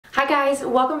Hi guys,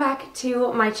 welcome back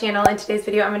to my channel. In today's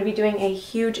video I'm going to be doing a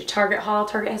huge Target haul.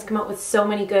 Target has come out with so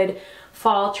many good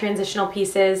fall transitional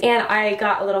pieces and I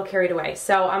got a little carried away.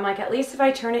 So I'm like, at least if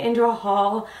I turn it into a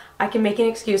haul, I can make an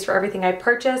excuse for everything I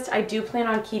purchased. I do plan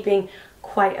on keeping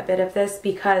quite a bit of this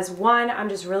because one, I'm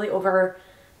just really over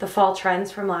the fall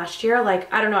trends from last year.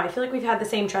 Like, I don't know, I feel like we've had the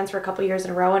same trends for a couple years in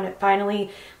a row and it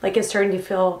finally like is starting to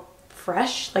feel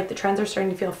fresh. Like the trends are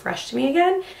starting to feel fresh to me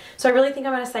again. So I really think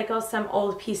I'm going to cycle some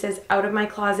old pieces out of my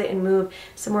closet and move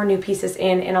some more new pieces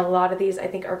in, and a lot of these I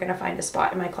think are going to find a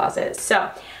spot in my closet.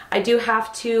 So I do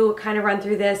have to kind of run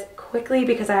through this quickly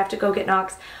because I have to go get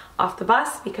Knox off the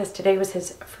bus because today was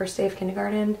his first day of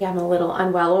kindergarten. Yeah, I'm a little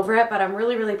unwell over it, but I'm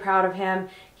really proud of him.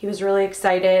 He was really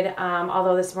excited,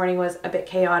 although this morning was a bit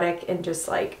chaotic and just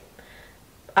like,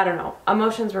 I don't know,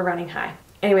 emotions were running high.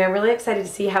 Anyway, I'm really excited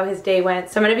to see how his day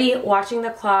went. So I'm going to be watching the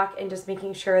clock and just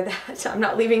making sure that I'm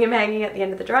not leaving him hanging at the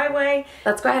end of the driveway.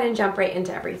 Let's go ahead and jump right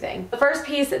into everything. The first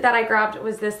piece that I grabbed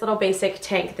was this little basic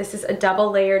tank. This is a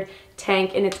double layered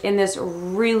tank and it's in this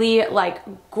really like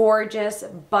gorgeous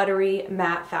buttery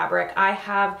matte fabric. I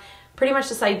have pretty much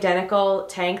this identical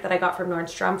tank that I got from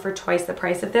Nordstrom for twice the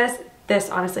price of this. This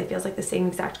honestly feels like the same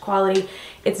exact quality.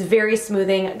 It's very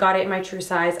smoothing. Got it in my true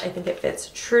size. I think it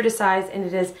fits true to size and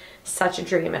it is such a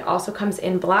dream. It also comes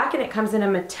in black and it comes in a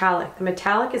metallic. The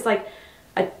metallic is like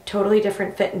a totally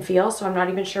different fit and feel, so I'm not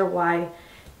even sure why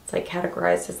it's like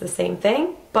categorized as the same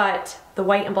thing, but the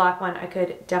white and black one I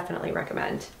could definitely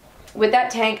recommend. With that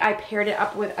tank, I paired it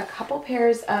up with a couple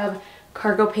pairs of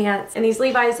cargo pants and these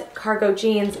Levi's cargo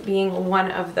jeans being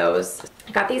one of those.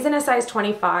 I got these in a size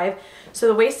 25, so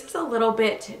the waist is a little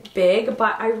bit big,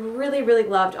 but I really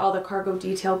loved all the cargo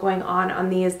detail going on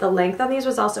these. The length on these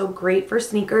was also great for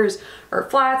sneakers or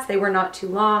flats. They were not too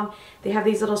long. They have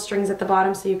these little strings at the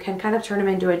bottom so you can kind of turn them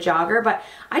into a jogger, but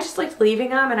I just liked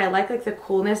leaving them and I like the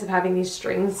coolness of having these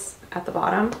strings at the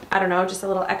bottom. I don't know, just a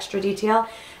little extra detail.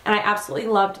 And I absolutely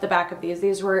loved the back of these.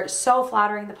 These were so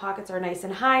flattering. The pockets are nice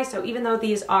and high, so even though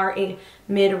these are a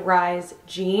mid-rise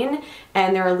jean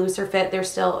and they're a looser fit, they're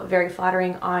still very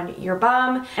flattering on your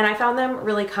bum. And I found them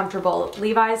really comfortable.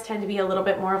 Levi's tend to be a little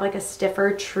bit more of like a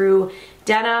stiffer, true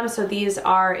denim, so these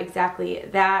are exactly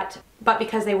that. But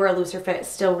because they were a looser fit,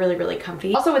 still really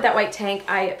comfy. Also with that white tank,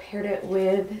 I paired it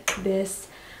with this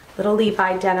little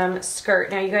Levi denim skirt.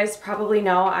 Now you guys probably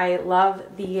know I love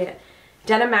the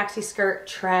denim maxi skirt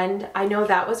trend. I know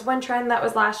that was one trend that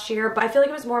was last year, but I feel like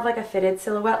it was more of like a fitted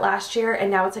silhouette last year and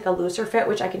now it's like a looser fit,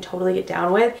 which I can totally get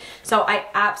down with. So I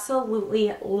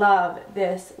absolutely love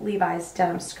this Levi's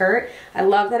denim skirt. I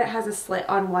love that it has a slit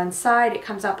on one side. It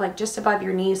comes up like just above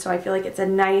your knees, so I feel like it's a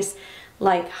nice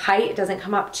like height. It doesn't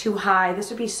come up too high. This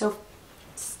would be so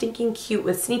stinking cute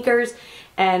with sneakers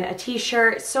and a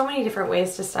t-shirt. So many different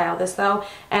ways to style this though,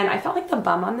 and I felt like the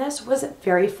bum on this was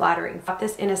very flattering. I got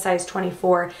this in a size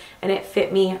 24 and it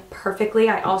fit me perfectly.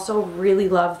 I also really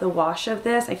love the wash of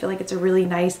this. I feel like it's a really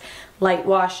nice light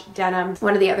wash denim.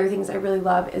 One of the other things I really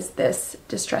love is this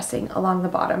distressing along the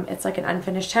bottom. It's like an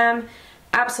unfinished hem.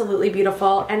 Absolutely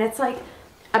beautiful, and it's like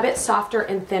a bit softer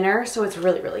and thinner, so it's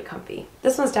really comfy.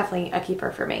 This one's definitely a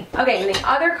keeper for me. Okay, and the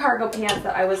other cargo pants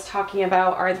that I was talking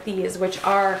about are these, which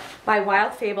are by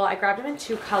Wild Fable. I grabbed them in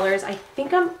two colors. I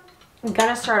think I'm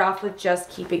gonna start off with just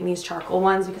keeping these charcoal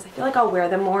ones because I feel like I'll wear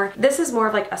them more. This is more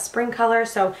of like a spring color,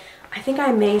 so I think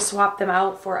I may swap them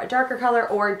out for a darker color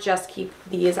or just keep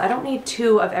these. I don't need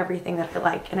two of everything that I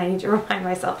like, and I need to remind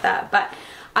myself that, but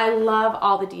I love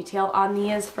all the detail on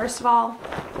these. First of all,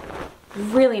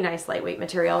 really nice lightweight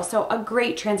material, so a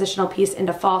great transitional piece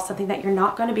into fall, something that you're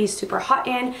not going to be super hot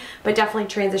in, but definitely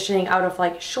transitioning out of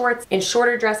like shorts and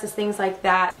shorter dresses, things like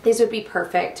that. These would be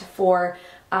perfect for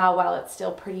while it's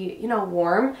still pretty, you know,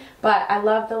 warm. But I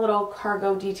love the little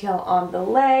cargo detail on the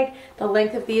leg. The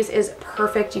length of these is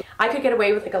perfect. I could get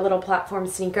away with like a little platform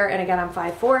sneaker, and again, I'm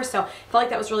 5'4", so I felt like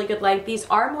that was really good length. These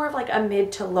are more of like a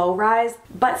mid to low rise,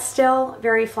 but still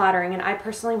very flattering, and I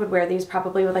personally would wear these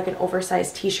probably with like an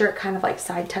oversized t-shirt, kind of like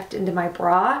side tucked into my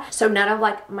bra, so none of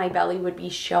like my belly would be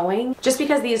showing, just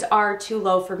because these are too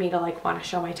low for me to like want to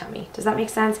show my tummy. Does that make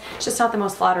sense? It's just not the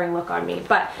most flattering look on me,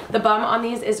 but the bum on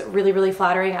these is really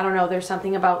flattering. I don't know, there's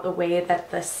something about the way that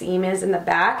the seam is in the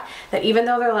back that even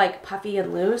though they're like puffy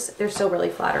and loose, they're still really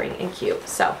flattering and cute.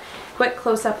 So quick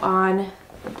close-up on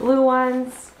the blue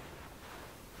ones.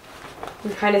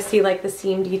 You kind of see like the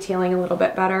seam detailing a little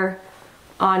bit better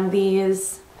on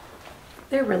these.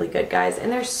 They're really good, guys, and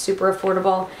they're super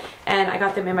affordable, and I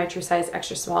got them in my true size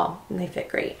extra small, and they fit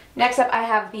great. Next up, I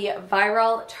have the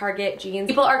Viral Target jeans.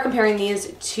 People are comparing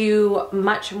these to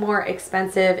much more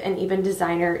expensive and even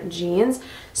designer jeans,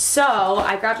 so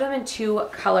I grabbed them in 2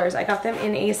 colors. I got them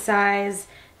in a size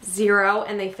 0,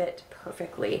 and they fit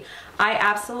perfectly. I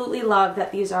absolutely love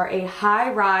that these are a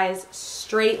high-rise,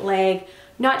 straight leg,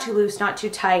 not too loose, not too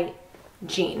tight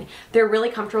jean. They're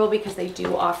really comfortable because they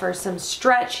do offer some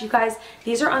stretch. You guys,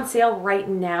 these are on sale right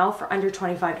now for under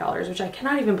 $25, which I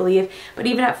cannot even believe, but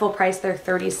even at full price, they're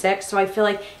 $36. So I feel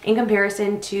like in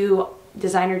comparison to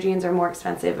designer jeans or more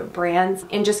expensive brands,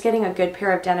 and just getting a good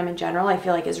pair of denim in general, I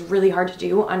feel like is really hard to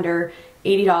do under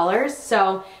 $80.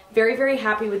 So very, very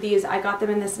happy with these. I got them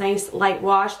in this nice light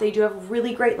wash. They do have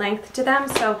really great length to them,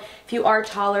 so if you are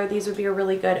taller, these would be a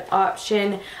really good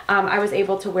option. I was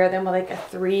able to wear them with like a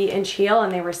 3-inch heel,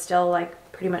 and they were still like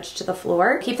pretty much to the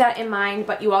floor. Keep that in mind,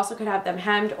 but you also could have them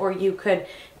hemmed, or you could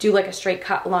do like a straight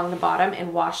cut along the bottom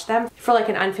and wash them for like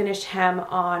an unfinished hem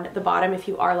on the bottom. If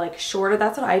you are like shorter,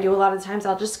 that's what I do a lot of the times.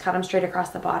 I'll just cut them straight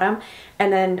across the bottom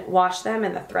and then wash them,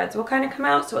 and the threads will kind of come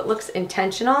out, so it looks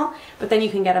intentional, but then you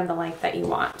can get them the length that you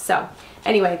want. So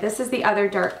anyway, this is the other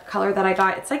dark color that I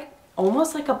got. It's like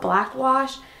almost like a black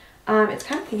wash. It's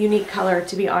kind of a unique color,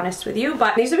 to be honest with you,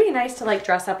 but these would be nice to like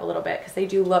dress up a little bit because they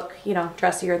do look, you know,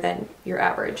 dressier than your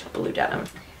average blue denim.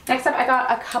 Next up, I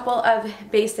got a couple of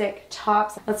basic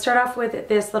tops. Let's start off with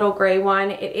this little gray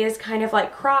one. It is kind of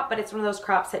like crop, but it's one of those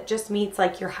crops that just meets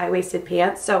like your high-waisted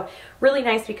pants. So really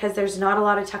nice because there's not a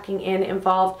lot of tucking in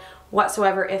involved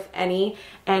whatsoever, if any,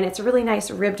 and it's a really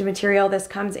nice ribbed material. This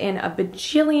comes in a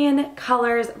bajillion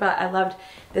colors, but I loved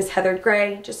this heathered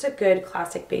gray, just a good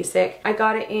classic basic. I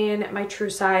got it in my true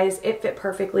size. It fit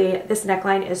perfectly. This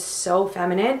neckline is so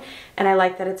feminine, and I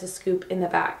like that it's a scoop in the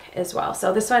back as well.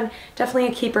 So this one, definitely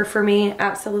a keeper for me.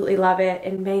 Absolutely love it,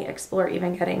 and may explore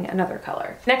even getting another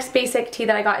color. Next basic tee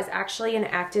that I got is actually an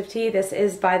active tee. This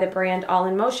is by the brand All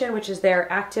in Motion, which is their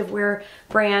activewear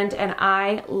brand, and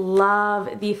I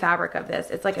love the fabric of this.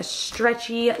 It's like a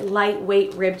stretchy,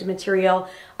 lightweight ribbed material.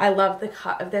 I love the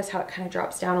cut of this, how it kind of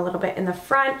drops down a little bit in the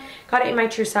front. Got it in my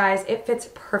true size. It fits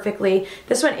perfectly.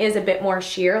 This one is a bit more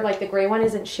sheer. Like the gray one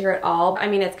isn't sheer at all. I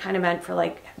mean, it's kind of meant for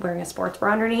like wearing a sports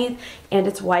bra underneath, and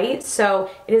it's white, so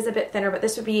it is a bit thinner, but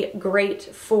this would be great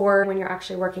for when you're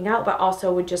actually working out, but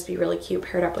also would just be really cute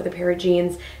paired up with a pair of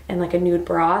jeans and like a nude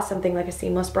bra, something like a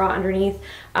seamless bra underneath,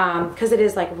 because it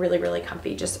is like really, really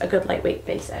comfy, just a good lightweight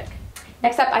basic.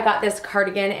 Next up, I got this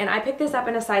cardigan, and I picked this up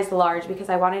in a size large because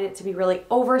I wanted it to be really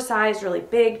oversized, really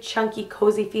big, chunky,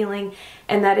 cozy feeling,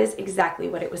 and that is exactly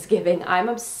what it was giving. I'm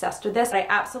obsessed with this. I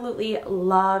absolutely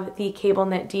love the cable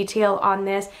knit detail on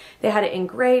this. They had it in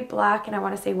gray, black, and I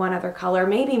want to say one other color,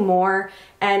 maybe more,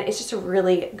 and it's just a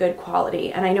really good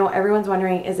quality. And I know everyone's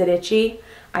wondering, is it itchy?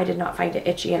 I did not find it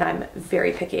itchy, and I'm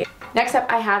very picky. Next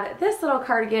up, I have this little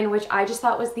cardigan, which I just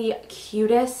thought was the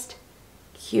cutest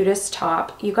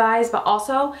top, you guys, but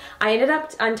also I ended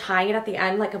up untying it at the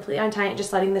end, like completely untying it,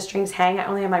 just letting the strings hang. I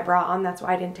only had my bra on, that's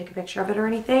why I didn't take a picture of it or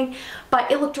anything,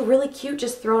 but it looked really cute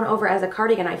just thrown over as a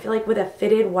cardigan. I feel like with a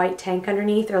fitted white tank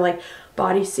underneath or like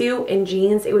bodysuit and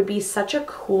jeans, it would be such a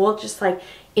cool, just like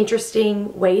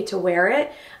interesting way to wear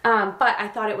it. But I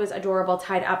thought it was adorable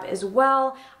tied up as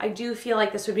well. I do feel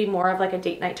like this would be more of like a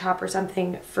date night top or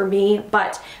something for me,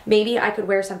 but maybe I could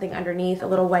wear something underneath, a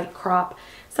little white crop,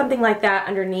 something like that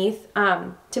underneath,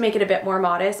 to make it a bit more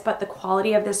modest. But the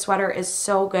quality of this sweater is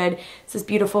so good. It's this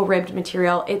beautiful ribbed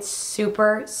material. It's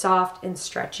super soft and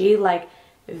stretchy, like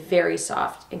very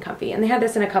soft and comfy. And they had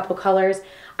this in a couple colors.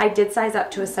 I did size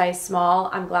up to a size small.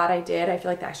 I'm glad I did. I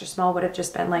feel like the extra small would have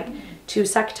just been like too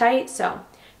suck tight. So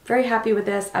very happy with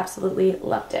this. Absolutely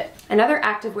loved it. Another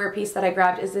activewear piece that I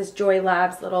grabbed is this Joy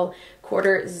Labs little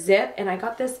quarter zip, and I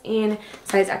got this in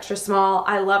size extra small.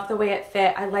 I love the way it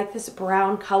fit. I like this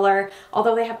brown color,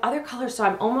 although they have other colors, so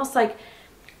I'm almost like,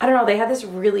 I don't know, they have this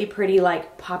really pretty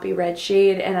like poppy red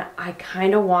shade, and I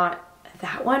kind of want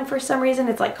that one for some reason.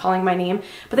 It's like calling my name,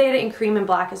 but they had it in cream and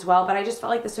black as well. But I just felt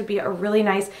like this would be a really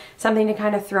nice something to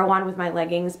kind of throw on with my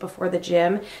leggings before the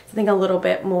gym, something a little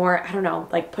bit more, I don't know,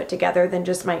 like put together than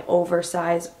just my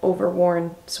oversized,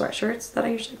 overworn sweatshirts that I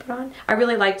usually put on. I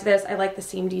really liked this. I like the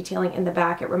seam detailing in the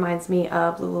back. It reminds me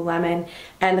of Lululemon,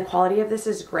 and the quality of this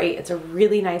is great. It's a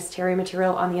really nice terry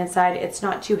material on the inside. It's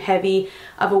not too heavy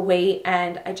of a weight,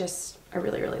 and I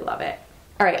really, really love it.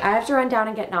 All right, I have to run down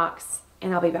and get Knox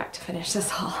and I'll be back to finish this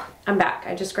haul. I'm back.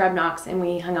 I just grabbed Knox and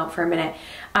we hung out for a minute.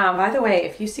 By the way,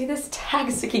 if you see this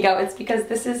tag sticking out, it's because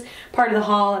this is part of the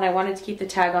haul and I wanted to keep the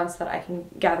tag on so that I can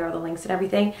gather all the links and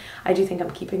everything. I do think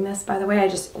I'm keeping this, by the way. I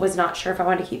just was not sure if I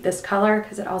wanted to keep this color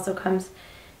because it also comes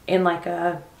in like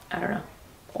a, I don't know,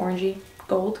 orangey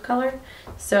gold color.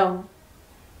 So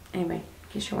anyway, in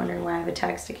case you're wondering why I have a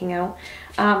tag sticking out.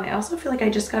 I also feel like I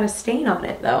just got a stain on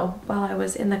it though while I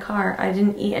was in the car. I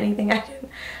didn't eat anything. I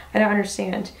don't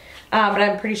understand. But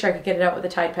I'm pretty sure I could get it out with a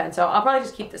Tide pen. So I'll probably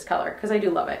just keep this color because I do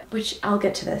love it, which I'll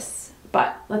get to this.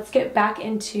 But let's get back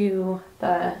into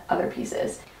the other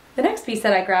pieces. The next piece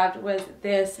that I grabbed was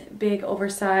this big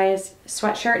oversized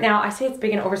sweatshirt. Now I say it's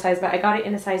big and oversized, but I got it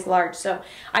in a size large. So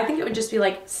I think it would just be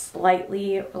like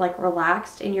slightly like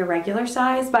relaxed in your regular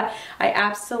size, but I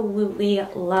absolutely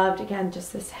loved, again,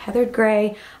 just this heathered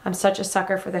gray. I'm such a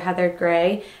sucker for the heathered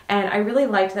gray. And I really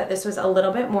liked that this was a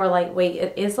little bit more lightweight.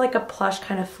 It is like a plush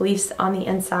kind of fleece on the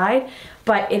inside,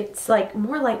 but it's like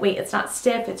more lightweight. It's not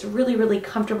stiff. It's really, really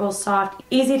comfortable, soft,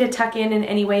 easy to tuck in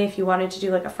any way if you wanted to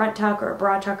do like a front tuck or a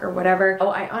bra tuck or whatever. Oh,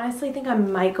 I honestly think I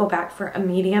might go back for a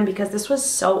medium because this was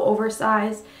so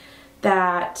oversized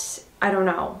that, I don't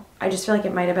know, I just feel like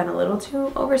it might have been a little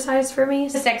too oversized for me.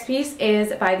 This next piece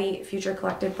is by the Future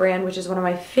Collective brand, which is one of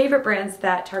my favorite brands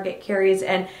that Target carries.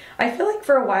 And I feel like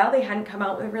for a while they hadn't come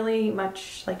out with really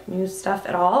much like new stuff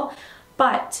at all.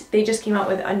 But they just came out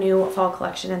with a new fall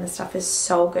collection and the stuff is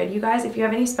so good, you guys. If you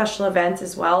have any special events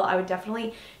as well, I would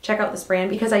definitely check out this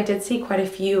brand because I did see quite a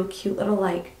few cute little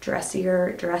like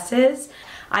dressier dresses.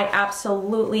 I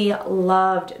absolutely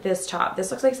loved this top. This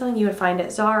looks like something you would find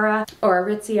at Zara or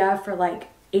Aritzia for like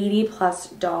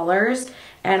 $80+.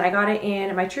 And I got it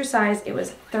in my true size. It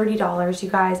was $30, you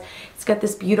guys. It's got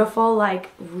this beautiful, like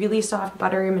really soft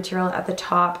buttery material at the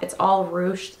top. It's all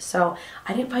ruched, so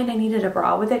I didn't find I needed a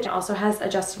bra with it. It also has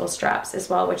adjustable straps as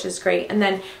well, which is great. And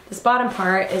then this bottom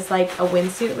part is like a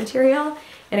windsuit material,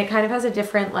 and it kind of has a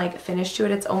different like finish to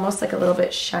it. It's almost like a little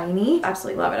bit shiny.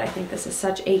 Absolutely love it. I think this is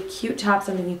such a cute top,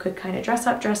 something you could kind of dress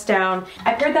up, dress down.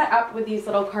 I paired that up with these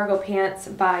little cargo pants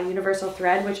by Universal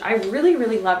Thread, which I really,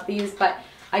 really love these, but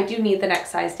I do need the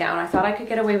next size down. I thought I could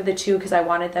get away with the 2 because I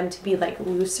wanted them to be like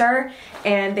looser.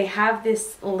 And they have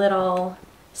this little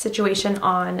situation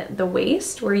on the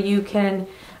waist where you can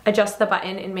adjust the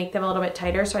button and make them a little bit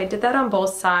tighter. So I did that on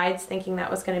both sides thinking that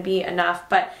was going to be enough,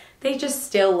 but they just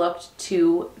still looked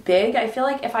too big. I feel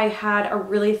like if I had a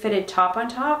really fitted top on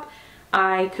top,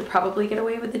 I could probably get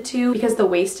away with the 2 because the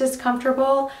waist is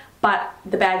comfortable, but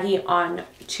the baggy on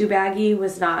too baggy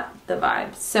was not the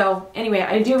vibe. So anyway,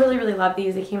 I do really, really love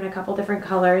these. They came in a couple different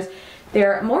colors.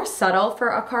 They're more subtle for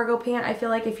a cargo pant. I feel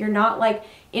like if you're not like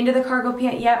into the cargo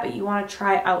pant yet, but you want to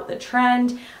try out the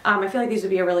trend, I feel like these would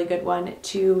be a really good one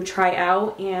to try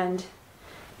out. And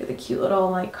the cute little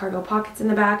like cargo pockets in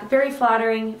the back. Very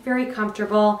flattering, very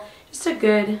comfortable. Just a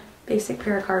good basic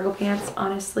pair of cargo pants,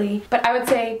 honestly. But I would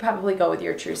say probably go with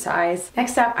your true size.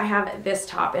 Next up, I have this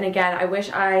top. And again, I wish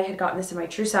I had gotten this in my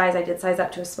true size. I did size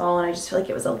up to a small and I just feel like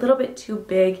it was a little bit too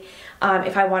big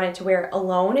if I wanted to wear it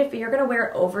alone. If you're gonna wear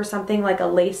it over something like a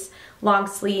lace long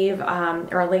sleeve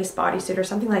or a lace bodysuit or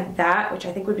something like that, which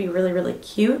I think would be really, really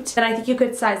cute, then I think you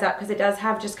could size up because it does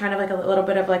have just kind of like a little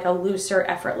bit of like a looser,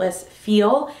 effortless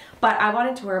feel. But I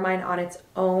wanted to wear mine on its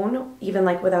own, even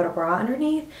like without a bra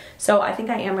underneath. So I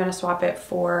think I am gonna swap it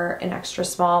for an extra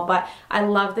small, but I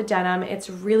love the denim. It's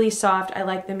really soft. I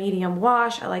like the medium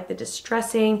wash. I like the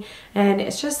distressing, and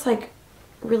it's just like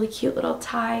really cute little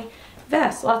tie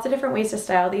vest. Lots of different ways to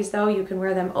style these though. You can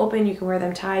wear them open, you can wear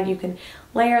them tied, you can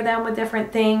layer them with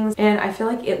different things. And I feel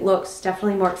like it looks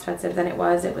definitely more expensive than it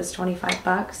was. It was 25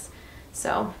 bucks.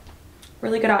 So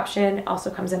really good option. Also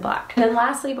comes in black. And then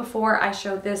lastly, before I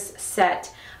show this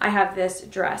set, I have this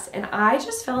dress, and I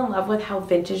just fell in love with how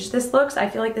vintage this looks. I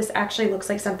feel like this actually looks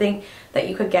like something that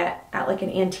you could get at like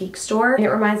an antique store. And it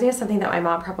reminds me of something that my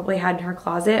mom probably had in her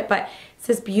closet, but it's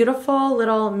this beautiful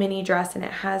little mini dress, and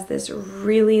it has this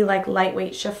really like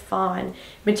lightweight chiffon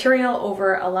material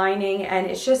over a lining, and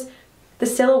it's just, the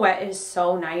silhouette is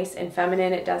so nice and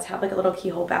feminine. It does have like a little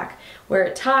keyhole back where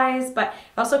it ties, but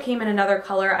it also came in another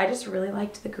color. I just really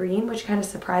liked the green, which kind of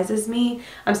surprises me.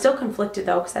 I'm still conflicted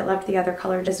though because I loved the other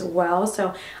color as well.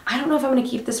 So I don't know if I'm going to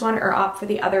keep this one or opt for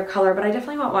the other color, but I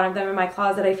definitely want one of them in my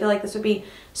closet. I feel like this would be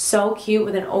so cute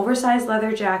with an oversized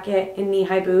leather jacket and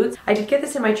knee-high boots. I did get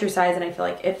this in my true size and I feel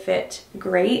like it fit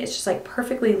great. It's just like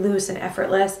perfectly loose and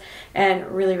effortless and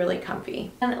really, really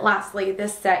comfy. And lastly,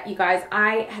 this set, you guys,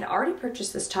 I had already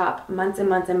purchased this top months and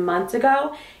months and months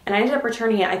ago, and I ended up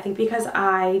returning it, I think because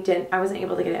I wasn't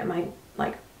able to get it in my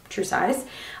like true size.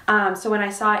 So when I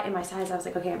saw it in my size, I was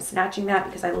like, okay, I'm snatching that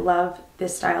because I love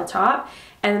this style top.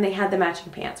 And then they had the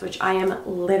matching pants, which I am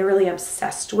literally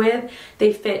obsessed with.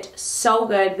 They fit so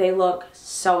good. They look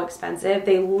so expensive.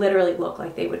 They literally look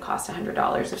like they would cost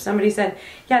 $100. If somebody said,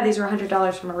 yeah, these are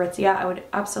 $100 from Aritzia, I would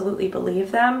absolutely believe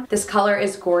them. This color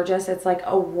is gorgeous. It's like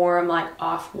a warm, like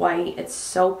off-white. It's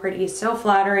so pretty, so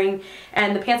flattering.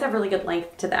 And the pants have really good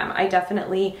length to them. I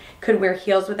definitely could wear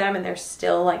heels with them and they're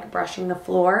still like brushing the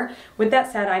floor. With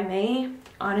that said, I may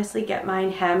honestly get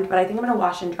mine hemmed, but I think I'm gonna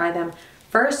wash and dry them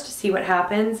first to see what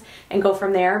happens and go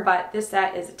from there. But this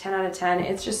set is a 10 out of 10.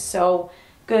 It's just so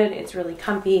good. It's really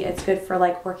comfy. It's good for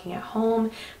like working at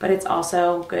home, but it's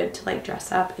also good to like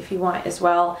dress up if you want as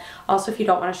well. Also, if you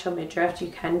don't want to show midriff, you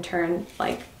can turn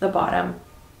like the bottom,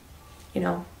 you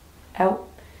know, out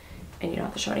and you don't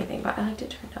have to show anything, but I like to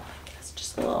turn it up like this,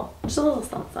 just a little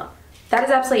something. That is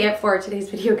absolutely it for today's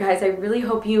video, guys. I really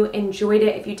hope you enjoyed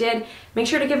it. If you did, make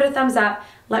sure to give it a thumbs up.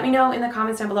 Let me know in the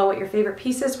comments down below what your favorite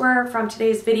pieces were from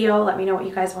today's video. Let me know what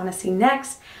you guys want to see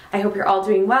next. I hope you're all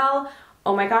doing well.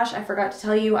 Oh my gosh, I forgot to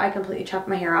tell you, I completely chopped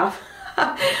my hair off.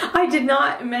 I did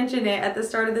not mention it at the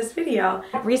start of this video.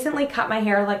 I recently cut my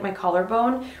hair like my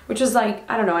collarbone, which was like,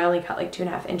 I don't know, I only cut like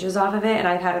 2.5 inches off of it, and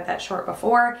I've had it that short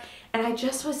before. And I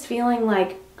just was feeling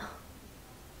like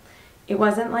it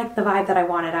wasn't like the vibe that I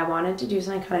wanted. I wanted to do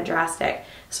something kind of drastic.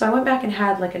 So I went back and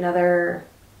had like another,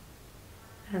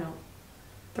 I don't know,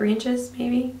 3 inches,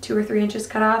 maybe 2 or 3 inches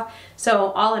cut off.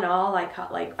 So all in all, I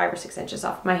cut like 5 or 6 inches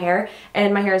off my hair,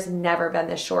 and my hair has never been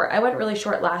this short. I went really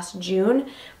short last June,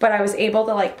 but I was able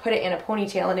to like put it in a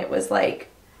ponytail, and it was like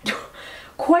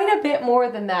quite a bit more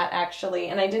than that actually.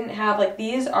 And I didn't have like,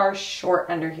 these are short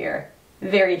under here,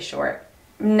 very short.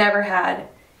 Never had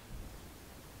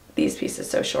these pieces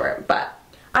so short, but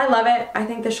I love it. I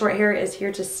think the short hair is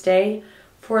here to stay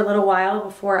for a little while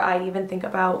before I even think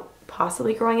about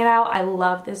possibly growing it out. I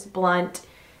love this blunt,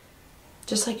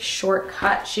 just like short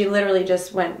cut. She literally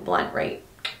just went blunt right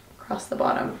across the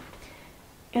bottom,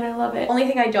 and I love it. Only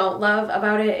thing I don't love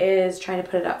about it is trying to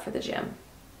put it up for the gym,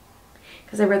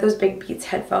 because I wear those big Beats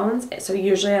headphones, so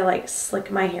usually I like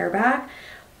slick my hair back,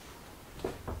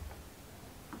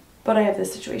 but I have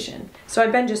this situation. So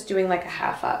I've been just doing like a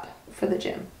half up for the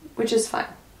gym, which is fun.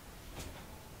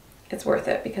 It's worth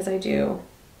it because I do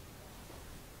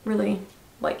really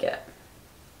like it.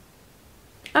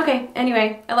 Okay,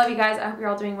 anyway, I love you guys. I hope you're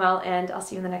all doing well, and I'll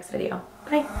see you in the next video.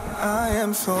 Bye. I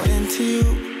am so into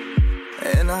you,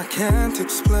 and I can't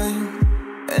explain.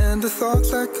 And the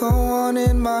thoughts that go on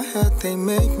in my head, they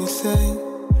make me say,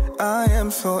 I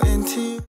am so into you.